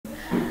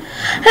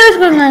Hey, what's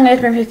going on, guys?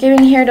 Grimfish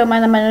Gaming here. Don't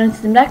mind the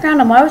noise in the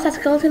background. And why was that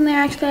skeleton there?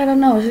 Actually, I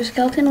don't know. Is there a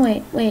skeleton?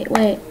 Wait.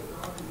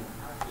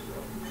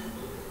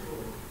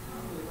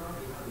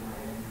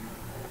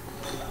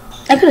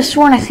 I could have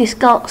sworn I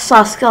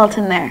saw a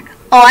skeleton there.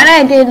 Oh, and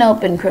I didn't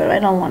open Chrome. I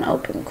don't want to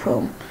open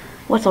Chrome.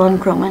 What's on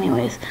Chrome,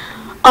 anyways?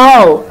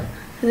 Oh,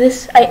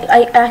 this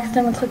I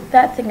accidentally clicked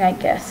that thing, I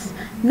guess.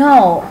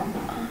 No.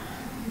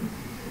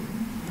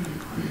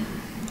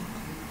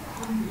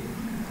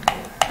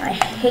 I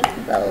hate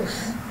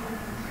those.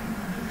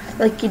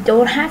 Like, you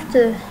don't have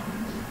to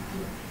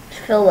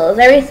fill those.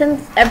 Ever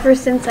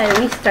since I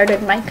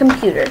restarted my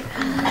computer,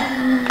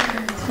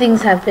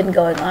 things have been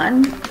going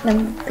on,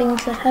 and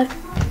things that have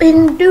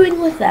been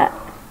doing with that.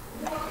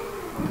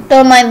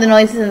 Don't mind the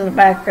noises in the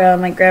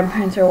background. My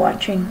grandparents are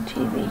watching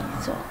TV,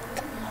 so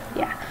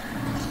yeah.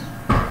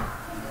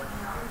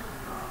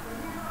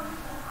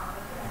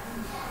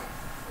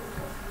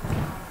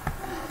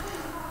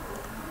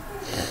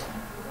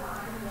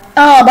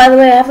 Oh, by the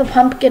way, I have the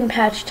pumpkin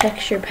patch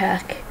texture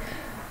pack.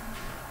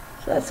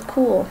 So that's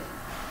cool.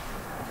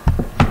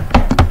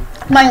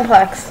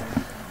 Mineplex.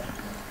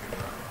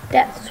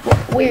 That's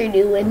what we're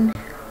doing.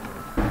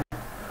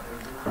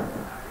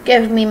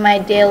 Give me my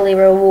daily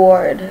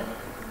reward.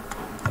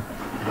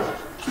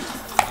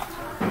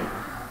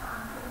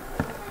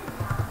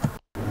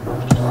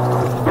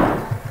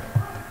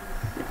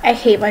 I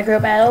hate micro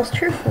battles.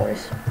 Turf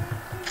Wars.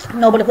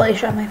 Nobody plays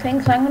Shot My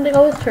Thing, so I'm going to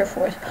go with Turf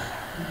Wars.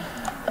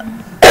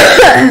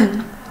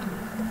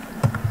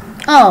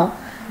 Oh,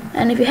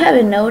 and if you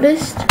haven't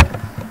noticed,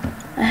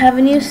 I have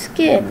a new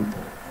skin.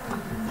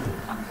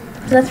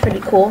 So that's pretty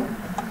cool.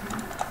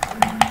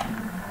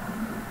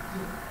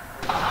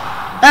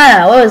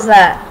 Ah, what was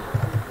that?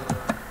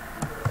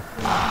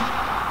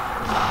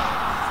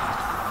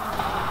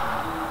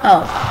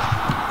 Oh,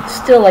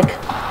 still like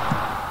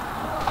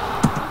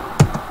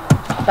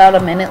about a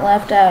minute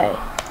left. God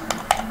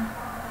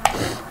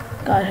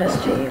has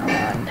taken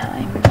a long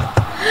time.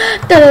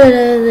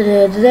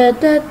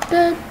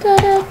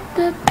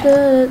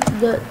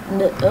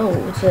 Oh,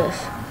 what's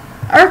this?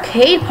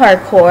 Arcade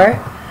parkour.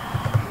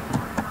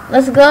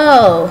 Let's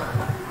go.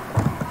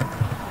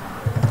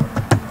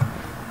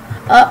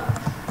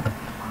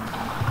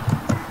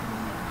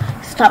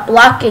 Stop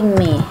blocking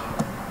me.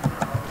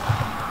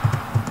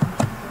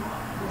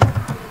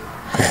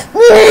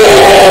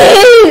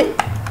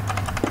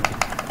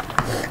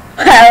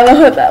 I don't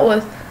know what that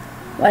was.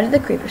 Why did the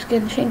creeper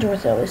skin change, or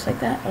was it always like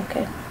that?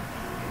 Okay.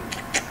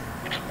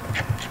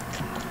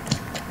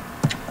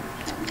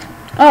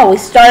 Oh, we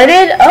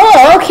started?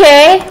 Oh,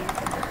 okay.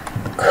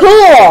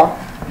 Cool.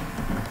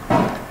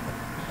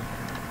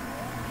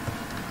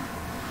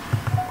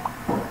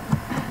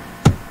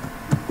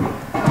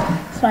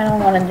 That's what I don't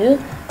want to do.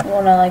 I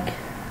want to, like...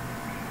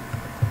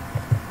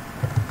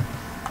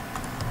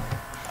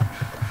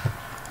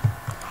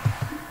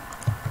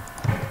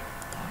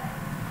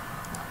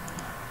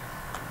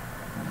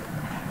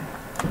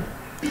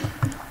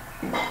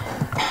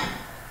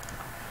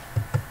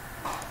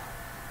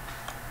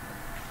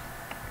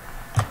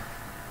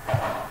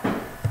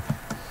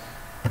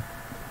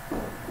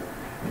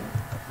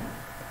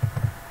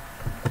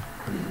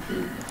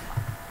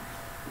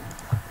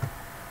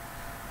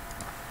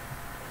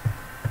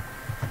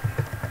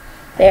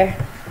 There.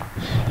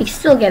 You can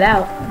still get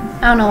out.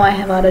 I don't know why I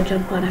have auto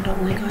jump on. I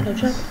don't like auto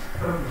jump.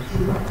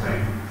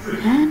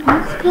 And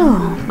let's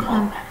go.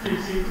 Combat.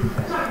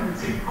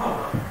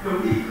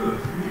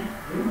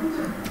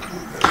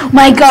 Oh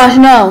my gosh,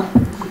 no.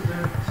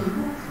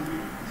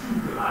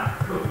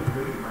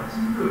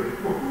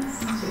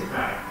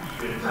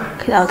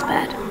 Okay, that was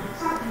bad.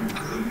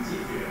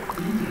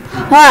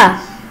 Ah!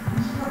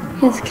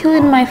 He's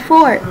killing my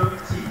fort.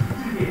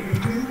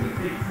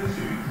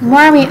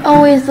 Why are we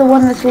always the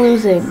one that's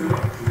losing?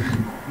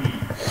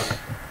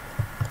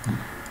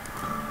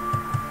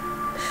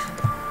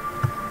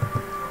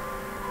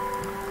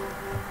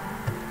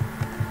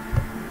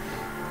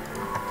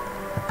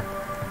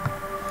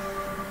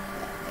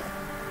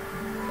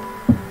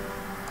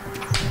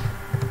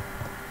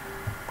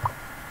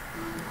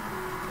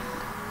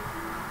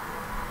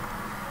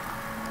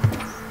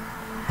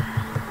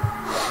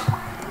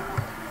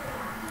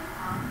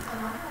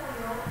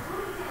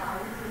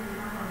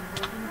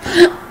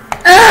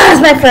 Ah,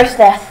 it's my first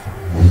death.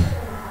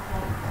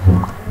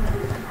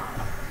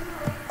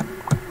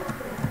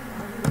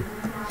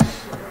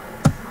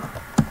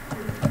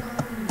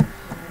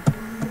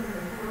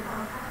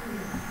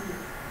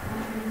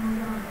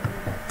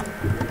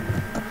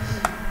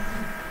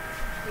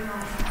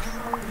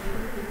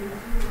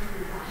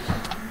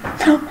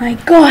 Oh my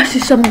gosh,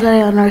 there's some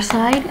guy on our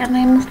side and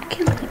I must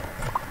kill him.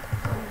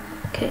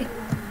 Okay.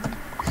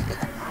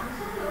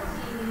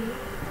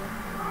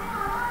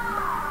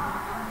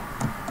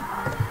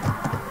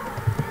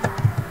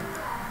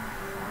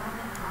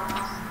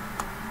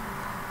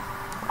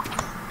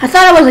 I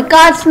thought I was a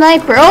god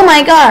sniper. Oh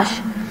my gosh.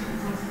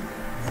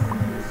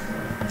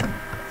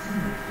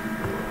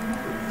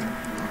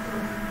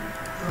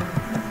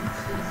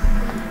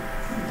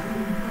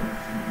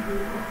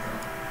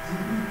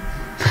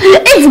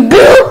 It's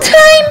build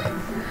time?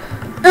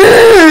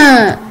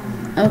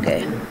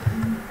 Okay.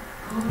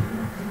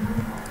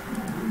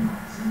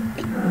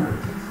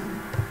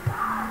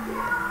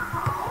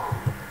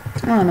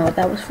 I don't know what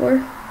that was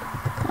for,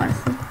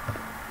 honestly.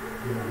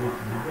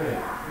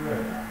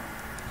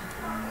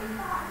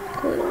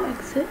 A little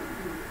exit.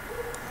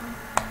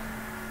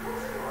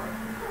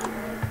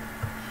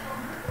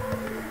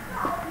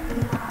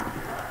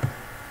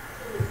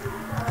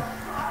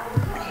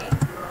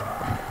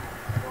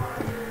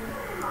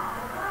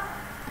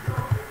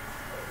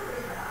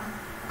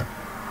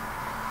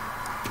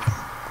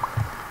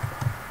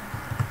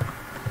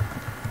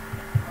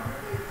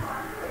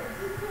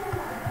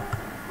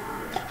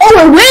 Oh,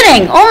 we're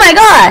winning! Oh my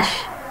gosh!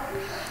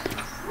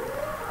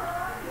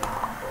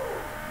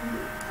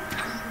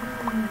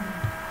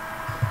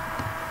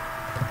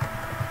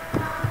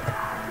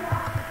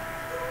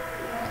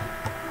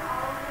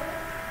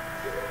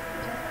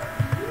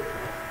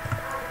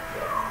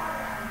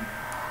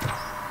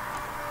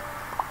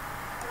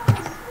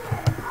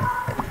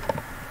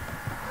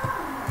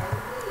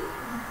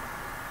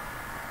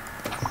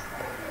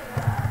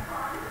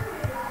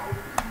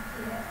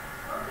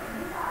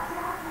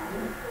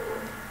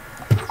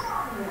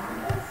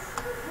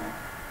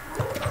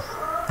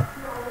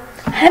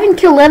 I haven't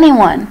killed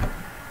anyone.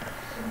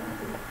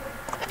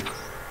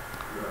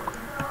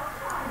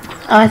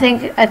 Oh, I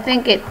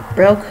think it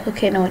broke.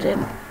 Okay, no, it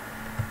didn't.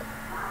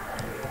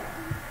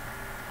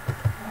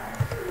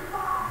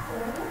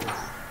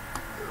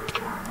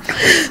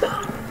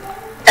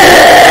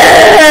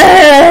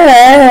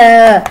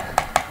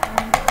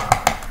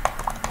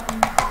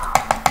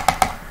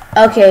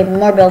 Okay,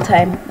 more build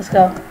time. Let's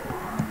go.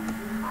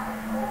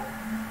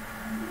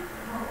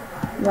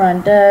 Run.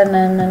 Okay.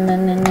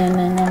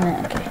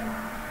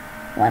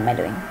 What am I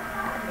doing?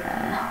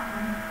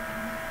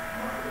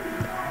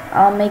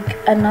 I'll make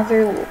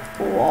another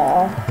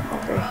wall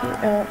over here.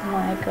 Oh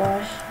my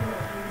gosh.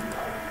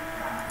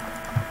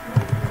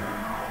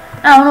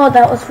 I don't know what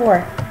that was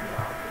for.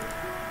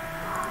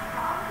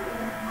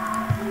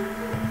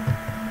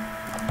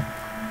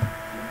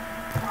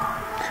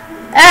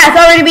 Ah, it's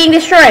already being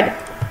destroyed.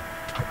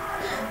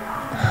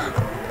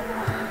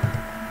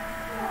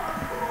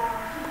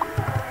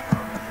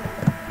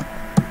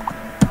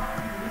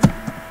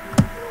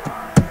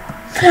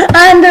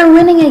 And they're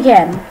winning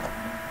again.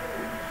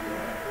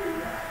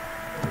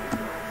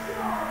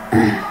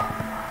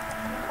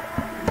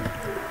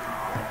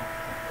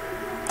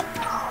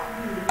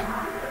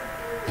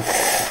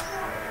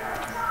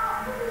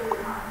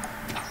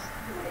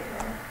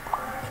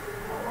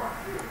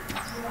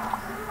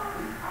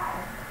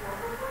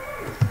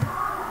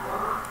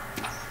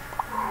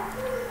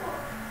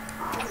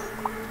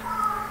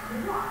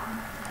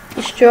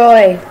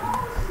 Destroy.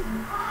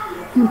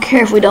 I don't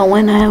care if we don't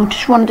win. I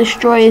just want to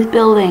destroy his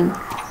building.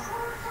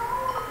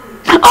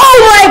 Oh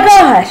my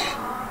gosh!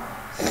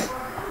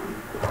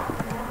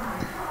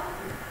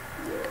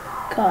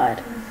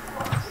 God.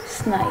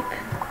 Snipe.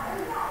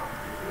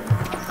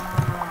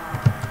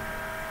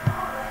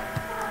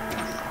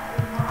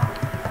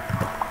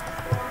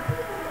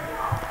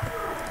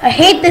 I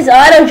hate this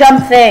auto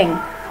jump thing.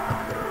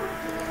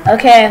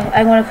 Okay,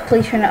 I'm going to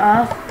quickly turn it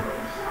off.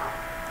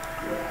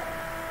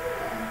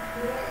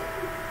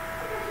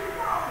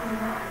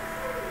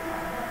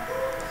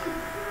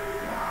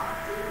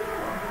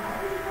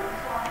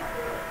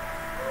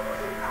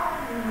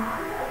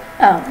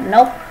 Oh,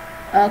 nope.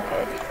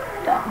 Okay,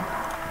 done.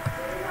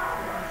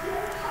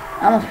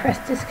 I almost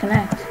pressed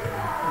disconnect.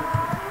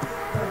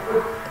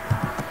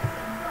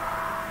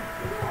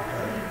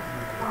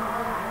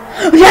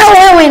 Now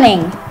we're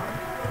winning!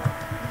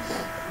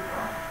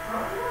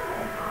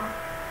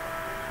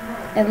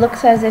 It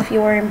looks as if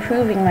you are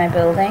improving my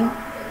building.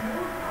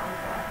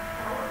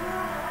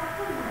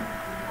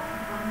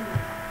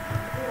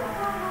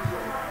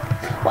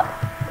 What?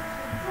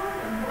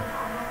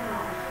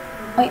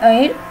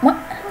 Wait, what?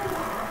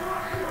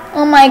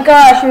 Oh my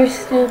gosh, you're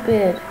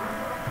stupid.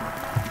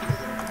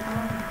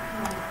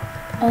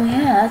 Oh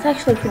yeah, that's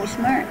actually pretty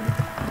smart.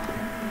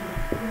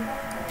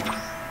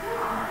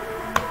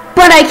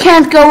 But I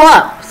can't go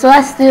up, so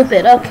that's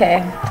stupid.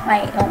 Okay,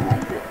 I don't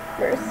like this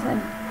person.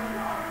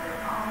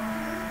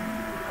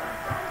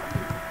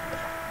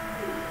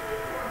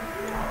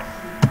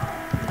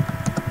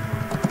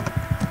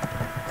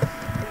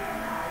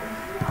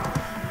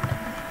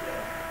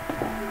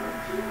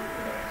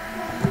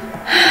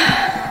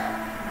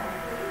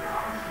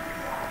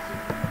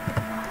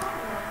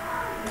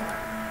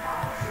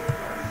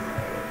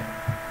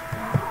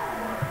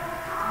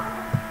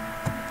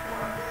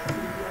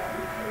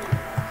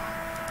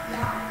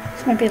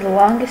 This might be the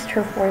longest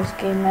Turf Wars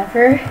game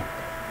ever.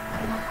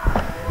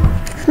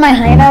 This is my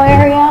hideout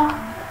area.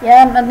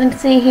 Yeah, nothing to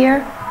see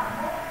here.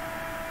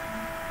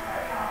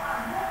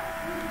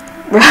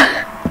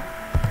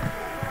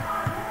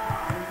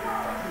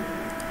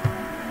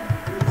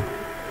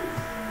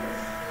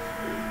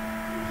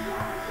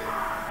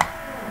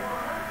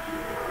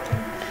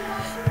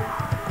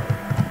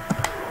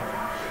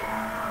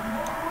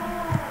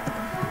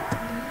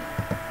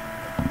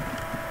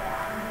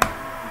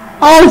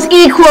 Oh, it's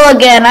equal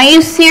again. Are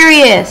you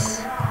serious?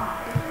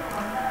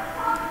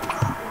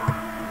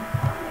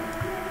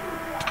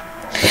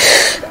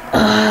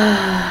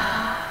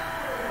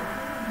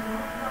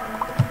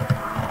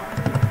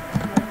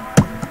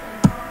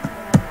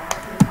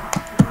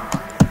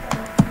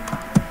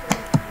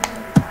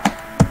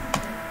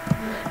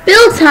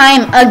 Build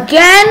time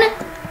again?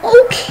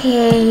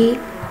 Okay.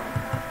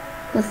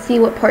 Let's see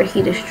what part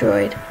he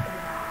destroyed.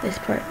 This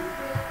part.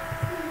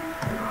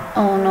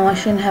 Oh no, I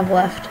shouldn't have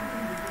left.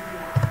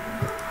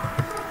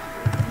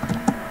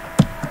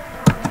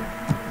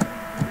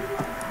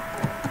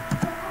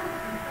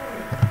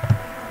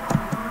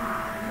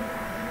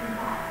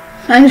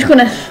 I'm just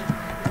gonna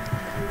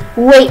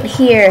wait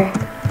here.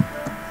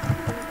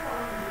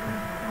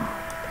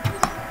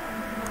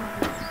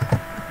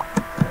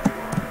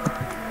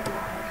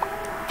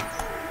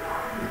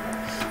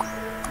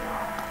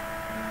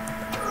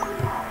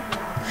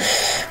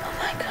 Oh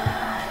my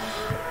gosh.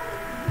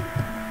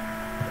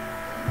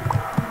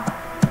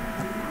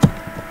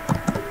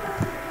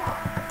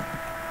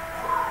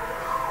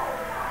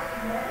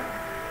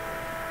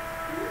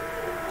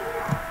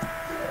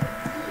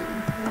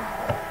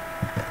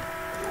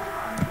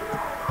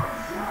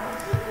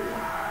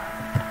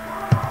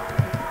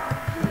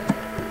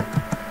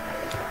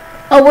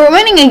 Oh, we're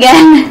winning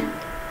again.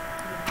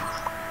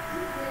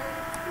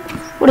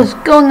 What is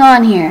going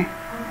on here?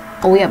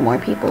 Oh, we have more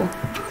people.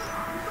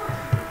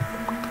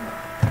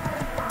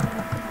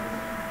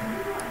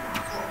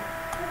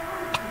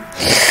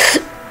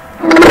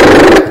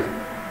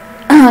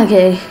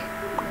 Okay.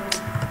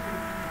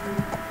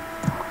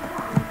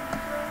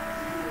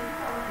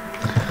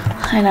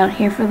 Hide out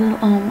here for a little.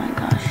 Oh my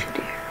gosh,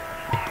 dear.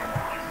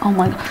 Oh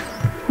my god.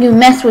 You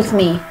mess with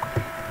me.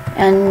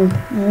 And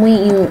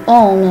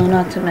oh no,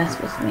 not to mess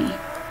with me.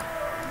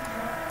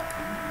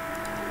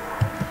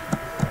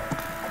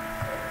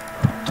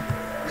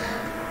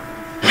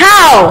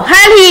 How?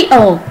 How did he?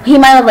 Oh, he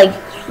might have like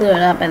flew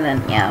it up and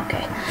then, yeah,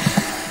 okay.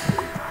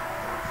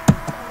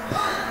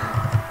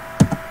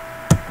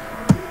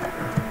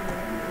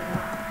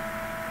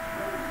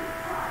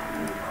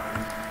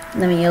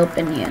 Let me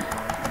open you.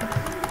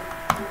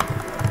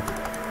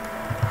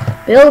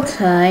 Build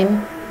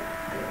time.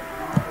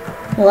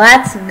 Well,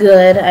 that's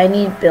good. I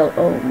need build.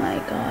 Oh my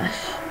gosh.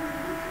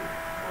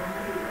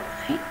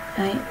 I think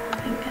I need.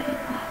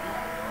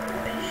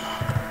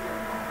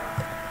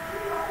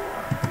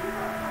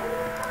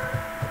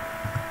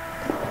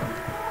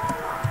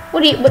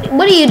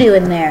 What are you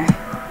doing there?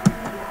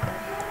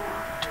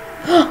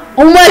 Oh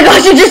my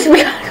gosh! You just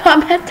got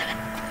combat time.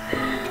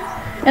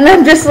 And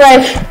I'm just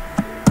like,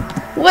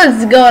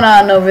 what's going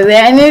on over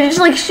there? And you're just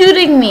like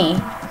shooting me.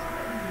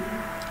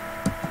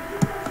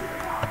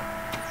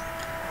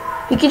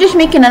 You could just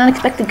make an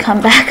unexpected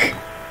comeback.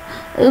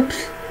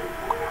 Oops.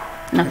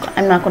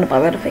 I'm not going to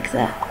bother to fix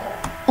that.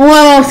 Oh,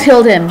 I almost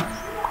killed him.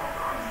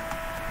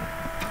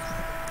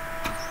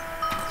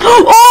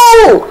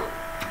 Oh!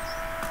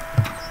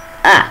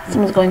 Ah,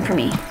 someone's going for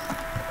me.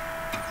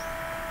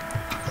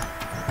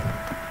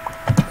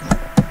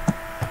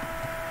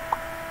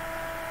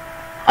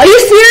 Are you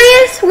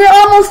serious? We're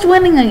almost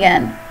winning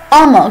again.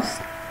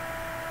 Almost.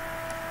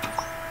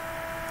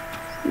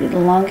 It'll be the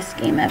longest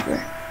game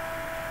ever.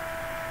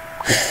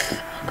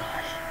 Oh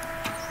gosh.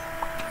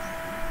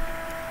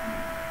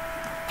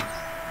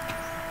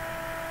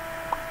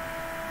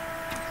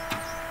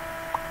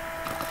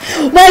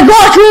 My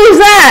gosh, who was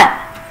that?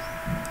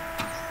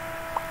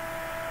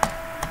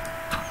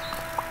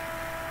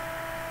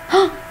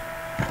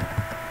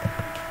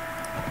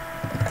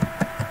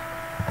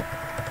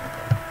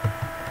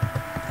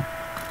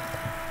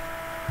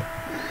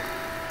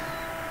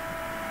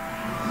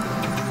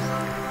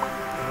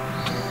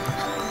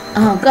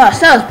 Oh gosh,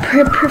 that was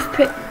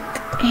perfect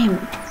aim.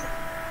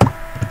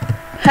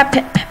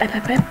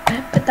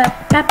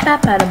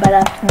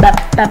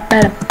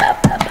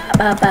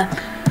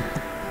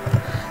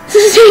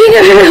 This is taking a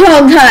very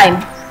long time.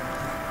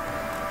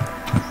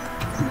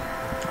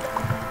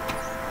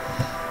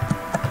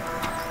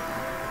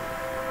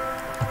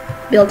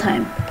 Build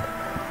time.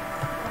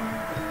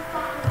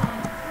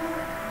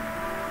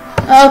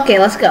 Okay,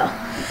 let's go.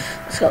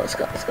 Let's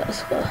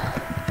go.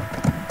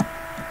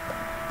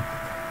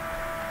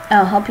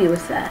 I'll help you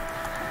with that.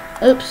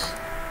 Oops.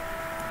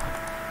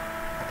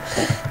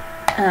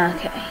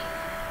 Okay.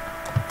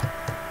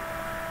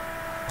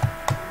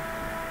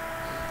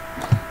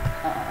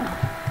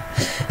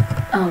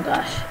 Oh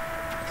gosh.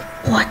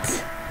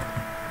 What?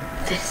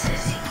 This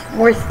is a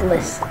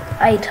worthless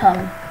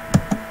item.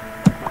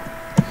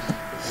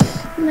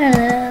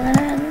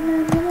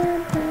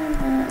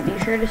 Be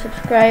sure to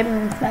subscribe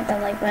and smack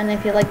that like button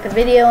if you like the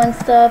video and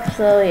stuff.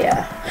 So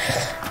yeah.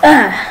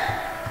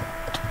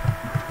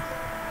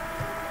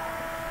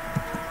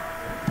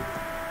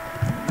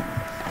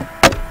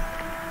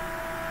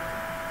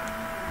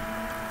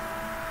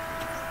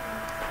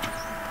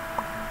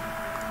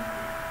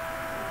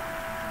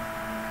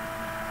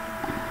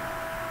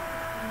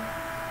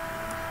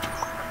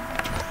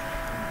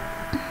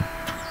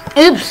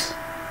 Oops.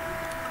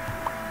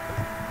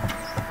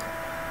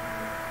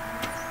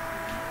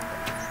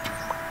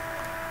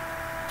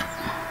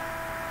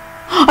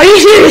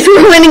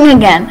 winning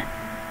again.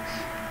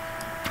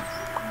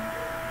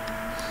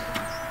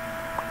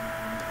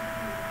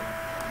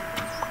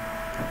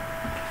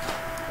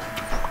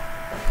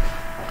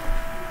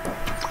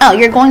 Oh,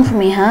 you're going for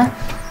me, huh?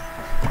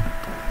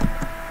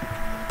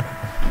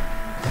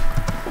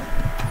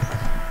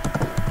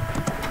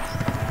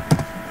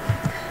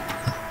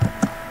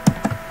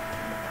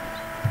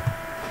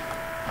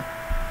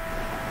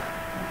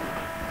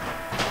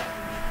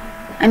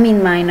 I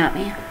mean mine, not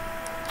me.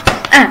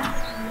 Ah!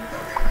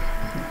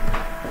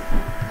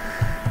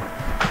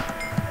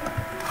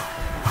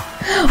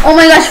 Oh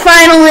my gosh,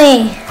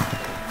 finally!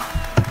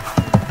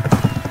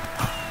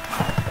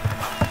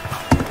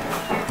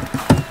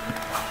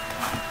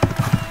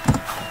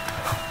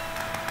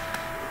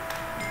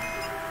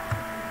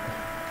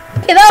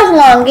 Okay, that was a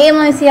long game.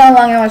 Let me see how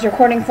long I was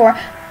recording for.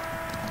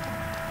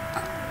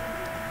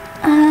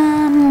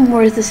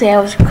 Where does it say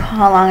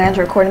how long I was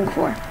recording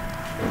for?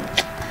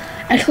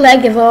 Actually, I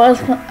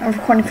was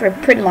recording for a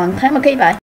pretty long time. Okay, bye.